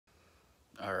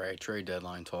All right, trade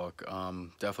deadline talk.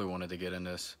 Definitely wanted to get in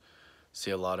this.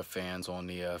 See a lot of fans on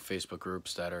the Facebook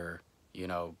groups that are, you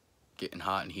know, getting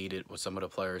hot and heated with some of the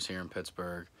players here in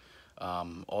Pittsburgh.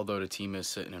 Although the team is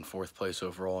sitting in fourth place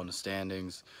overall in the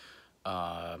standings,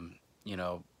 um, you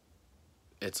know,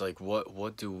 it's like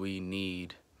what do we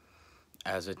need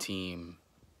as a team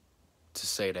to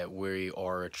say that we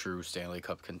are a true Stanley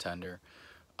Cup contender?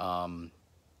 Um,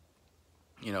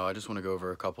 I just want to go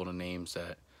over a couple of the names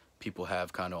that people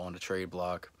have kind of on the trade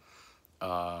block.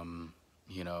 Um,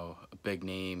 a big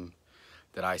name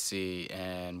that I see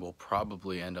and will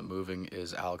probably end up moving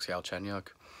is Alex Galchenyuk.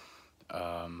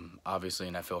 Obviously,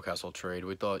 in that Phil Kessel trade,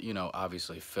 we thought,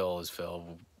 obviously Phil is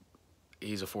Phil.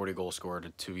 He's a 40-goal scorer to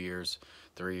 2 years,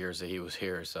 3 years that he was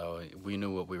here, so we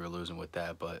knew what we were losing with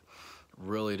that, but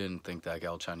really didn't think that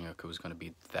Galchenyuk was going to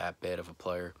be that bad of a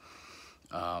player.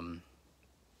 Um,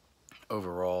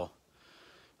 Overall,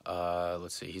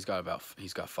 let's see, he's got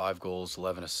 5 goals,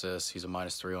 11 assists. He's a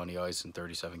 -3 on the ice in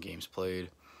 37 games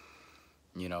played.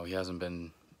 He hasn't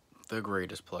been the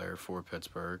greatest player for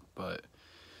Pittsburgh, but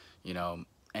you know,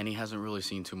 and he hasn't really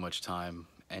seen too much time.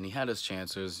 And he had his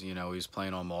chances. He was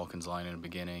playing on Malkin's line in the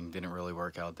beginning, didn't really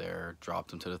work out there.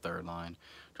 Dropped him to the third line,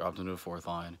 dropped him to the fourth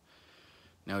line.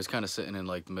 Now he's kind of sitting in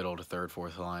like the middle to third,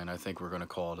 fourth line. I think we're gonna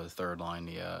call the third line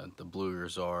the Blue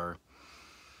Yazar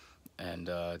and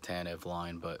Tanev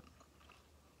line, but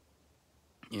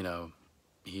you know,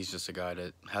 he's just a guy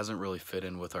that hasn't really fit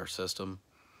in with our system,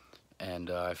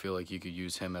 and I feel like you could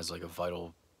use him as like a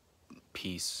vital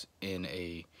piece in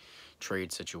a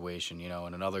trade situation,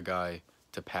 and another guy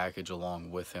to package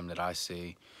along with him that I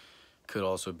see could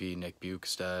also be Nick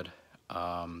Bukestad.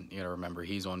 Remember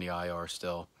he's on the IR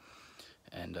still,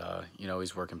 and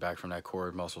he's working back from that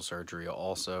cord muscle surgery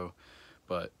also.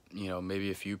 But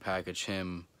maybe if you package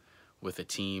him with a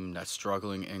team that's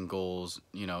struggling in goals,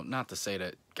 not to say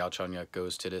that Galchenyuk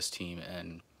goes to this team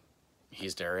and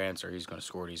he's their answer. He's going to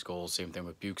score these goals. Same thing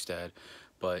with Bukestad,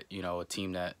 but a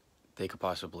team that they could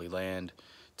possibly land,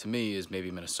 to me, is maybe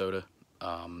Minnesota.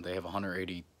 They have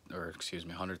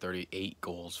 138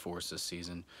 goals for us this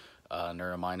season. And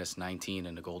they're a -19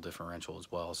 in the goal differential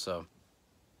as well. So,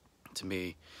 to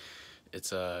me,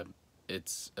 it's a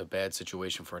bad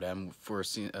situation for them, for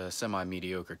a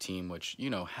semi-mediocre team, which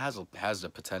has the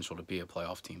potential to be a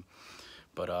playoff team.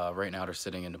 But right now they're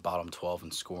sitting in the bottom 12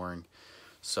 in scoring.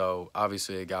 So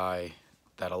obviously a guy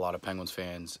that a lot of Penguins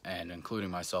fans, and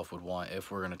including myself, would want if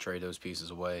we're going to trade those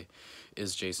pieces away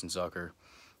is Jason Zucker.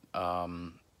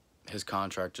 His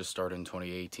contract just started in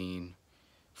 2018,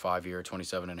 5-year,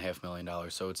 $27.5 million.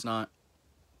 So it's not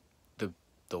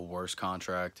the worst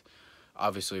contract.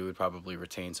 Obviously, we would probably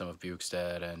retain some of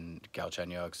Bukestad and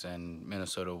Galchenyuk's, and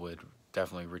Minnesota would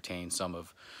definitely retain some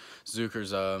of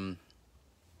Zucker's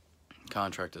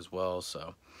contract as well.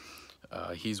 So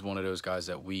he's one of those guys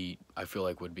that I feel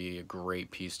like would be a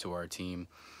great piece to our team.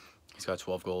 He's got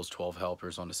 12 goals, 12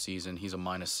 helpers on the season. He's a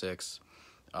 -6.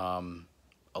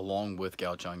 Along with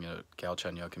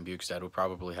Galchenyuk and Bukestad, we'll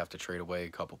probably have to trade away a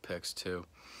couple picks too.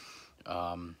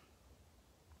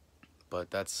 But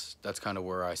that's kind of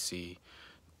where I see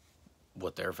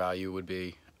what their value would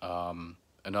be.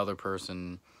 Another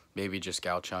person, maybe just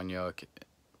Galchenyuk.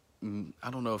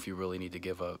 I don't know if you really need to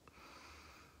give up,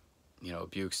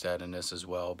 Bukestad in this as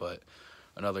well, but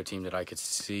another team that I could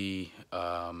see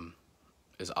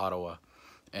is Ottawa.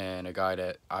 And a guy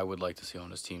that I would like to see on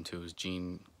this team too is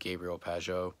Jean-Gabriel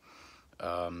Pageau.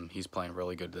 He's playing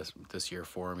really good this year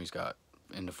for him. He's got,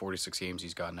 in the 46 games,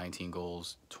 he's got 19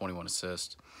 goals, 21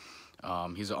 assists.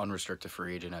 He's an unrestricted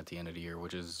free agent at the end of the year,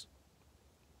 which is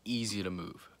easy to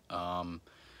move. And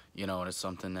it's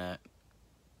something that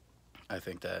I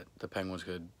think that the Penguins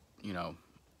could,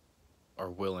 are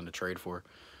willing to trade for.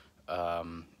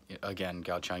 Again,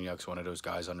 Galchenyuk's one of those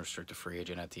guys, unrestricted free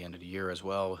agent at the end of the year as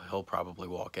well. He'll probably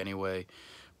walk anyway,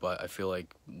 but I feel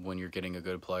like when you're getting a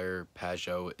good player,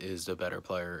 Pageau is the better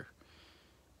player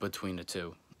between the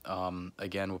two.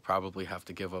 Again, we'll probably have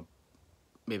to give up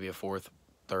maybe a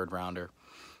third rounder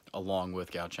along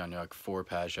with Galchenyuk for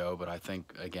Pageau, but I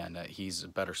think, again, that he's a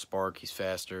better spark. He's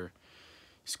faster.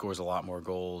 He scores a lot more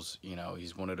goals.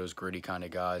 He's one of those gritty kind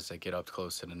of guys that get up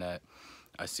close to the net.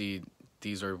 I see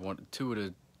these are two of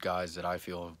the guys that I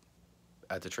feel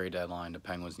at the trade deadline the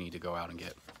Penguins need to go out and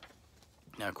get.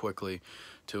 Now, quickly,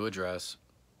 to address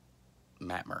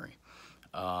Matt Murray.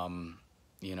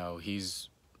 He's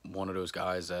one of those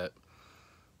guys that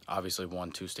obviously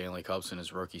won 2 Stanley Cups in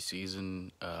his rookie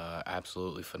season.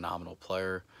 Absolutely phenomenal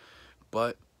player.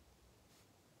 But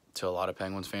to a lot of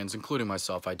Penguins fans, including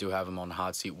myself, I do have him on the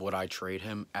hot seat. Would I trade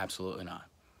him? Absolutely not.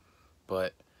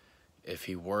 But if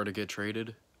he were to get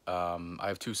traded, I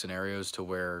have two scenarios to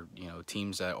where, you know,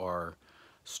 teams that are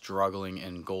struggling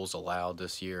in goals allowed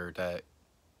this year that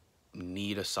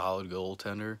need a solid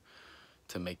goaltender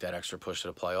to make that extra push to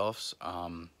the playoffs.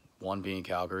 One being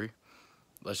Calgary.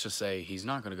 Let's just say he's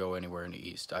not going to go anywhere in the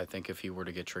East. I think if he were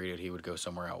to get traded, he would go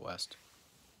somewhere out West.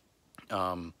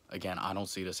 Again, I don't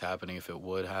see this happening. If it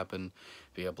would happen,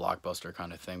 be a blockbuster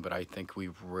kind of thing. But I think we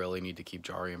really need to keep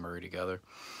Jari and Murray together.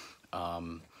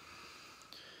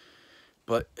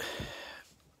 But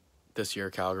this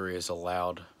year, Calgary has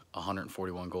allowed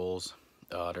 141 goals.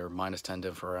 They're minus 10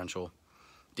 differential.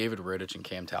 David Rittich and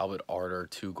Cam Talbot are their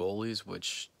two goalies,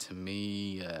 which to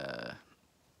me,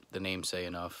 the names say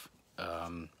enough.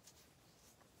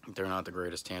 They're not the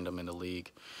greatest tandem in the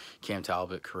league. Cam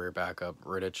Talbot, career backup.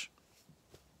 Rittich,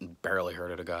 barely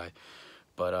heard of the guy.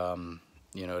 But,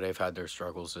 you know, they've had their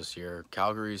struggles this year.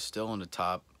 Calgary's still in the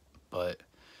top, but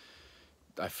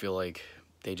I feel like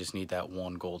they just need that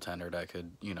one goaltender that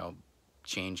could, you know,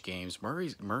 change games.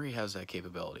 Murray has that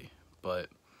capability, but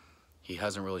he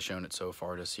hasn't really shown it so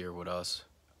far this year with us.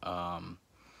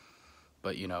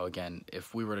 But, you know, again,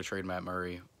 if we were to trade Matt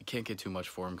Murray, we can't get too much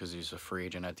for him because he's a free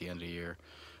agent at the end of the year.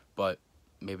 But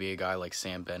maybe a guy like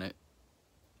Sam Bennett,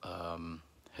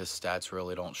 his stats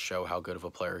really don't show how good of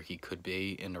a player he could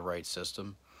be in the right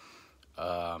system.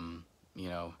 You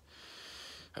know,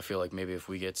 I feel like maybe if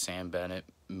we get Sam Bennett,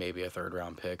 maybe a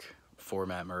third-round pick for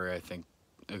Matt Murray, I think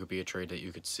it could be a trade that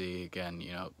you could see. Again,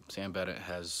 you know, Sam Bennett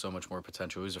has so much more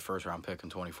potential. He was a first-round pick in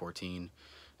 2014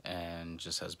 and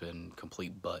just has been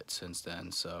complete butt since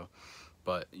then. So,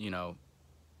 but, you know,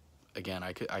 again,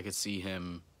 I could see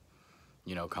him,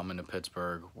 you know, coming to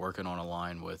Pittsburgh, working on a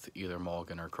line with either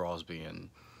Malkin or Crosby and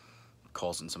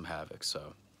causing some havoc.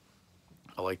 So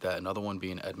I like that. Another one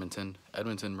being Edmonton.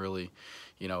 Edmonton really,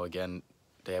 you know, again,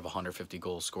 they have 150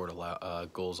 goals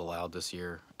goals allowed this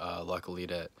year. Luckily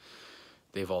that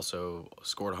they've also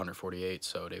scored 148,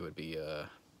 so they would be,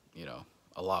 you know,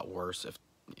 a lot worse if,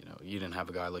 you know, you didn't have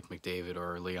a guy like McDavid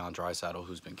or Leon Draisaitl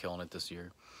who's been killing it this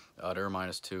year. They're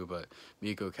 -2, but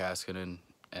Mikko Kaskinen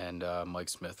and Mike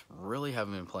Smith really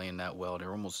haven't been playing that well.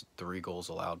 They're almost 3 goals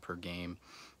allowed per game,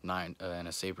 and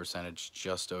a save percentage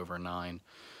just over 9.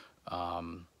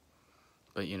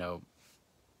 But, you know,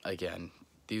 again,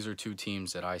 these are two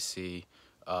teams that I see.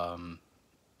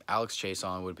 Alex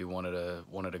Chason would be one of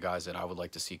the guys that I would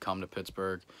like to see come to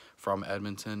Pittsburgh from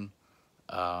Edmonton.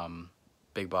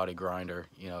 Big body grinder,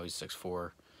 you know, he's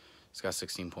 6'4". He's got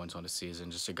 16 points on the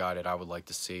season. Just a guy that I would like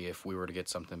to see if we were to get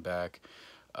something back.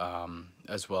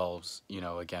 As well as, you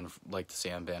know, again, like the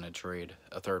Sam Bennett trade,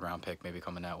 a third-round pick maybe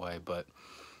coming that way. But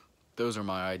those are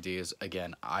my ideas.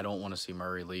 Again, I don't want to see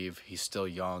Murray leave. He's still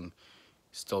young.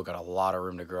 He's still got a lot of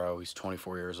room to grow. He's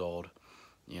 24 years old,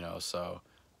 you know, so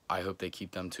I hope they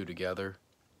keep them two together.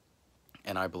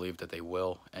 And I believe that they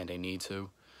will, and they need to.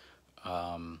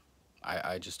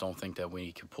 I just don't think that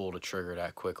we can pull the trigger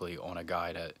that quickly on a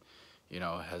guy that, you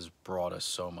know, has brought us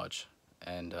so much.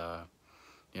 And,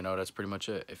 you know, that's pretty much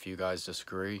it. If you guys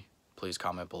disagree, please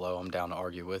comment below. I'm down to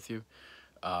argue with you.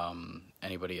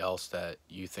 Anybody else that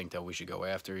you think that we should go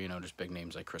after, you know, there's big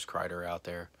names like Chris Kreider out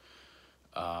there.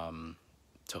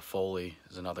 Toffoli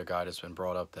is another guy that's been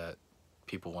brought up that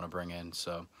people want to bring in.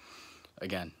 So,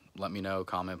 again, let me know,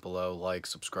 comment below, like,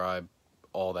 subscribe,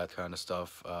 all that kind of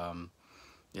stuff.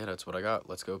 Yeah, that's what I got.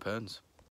 Let's go Pens.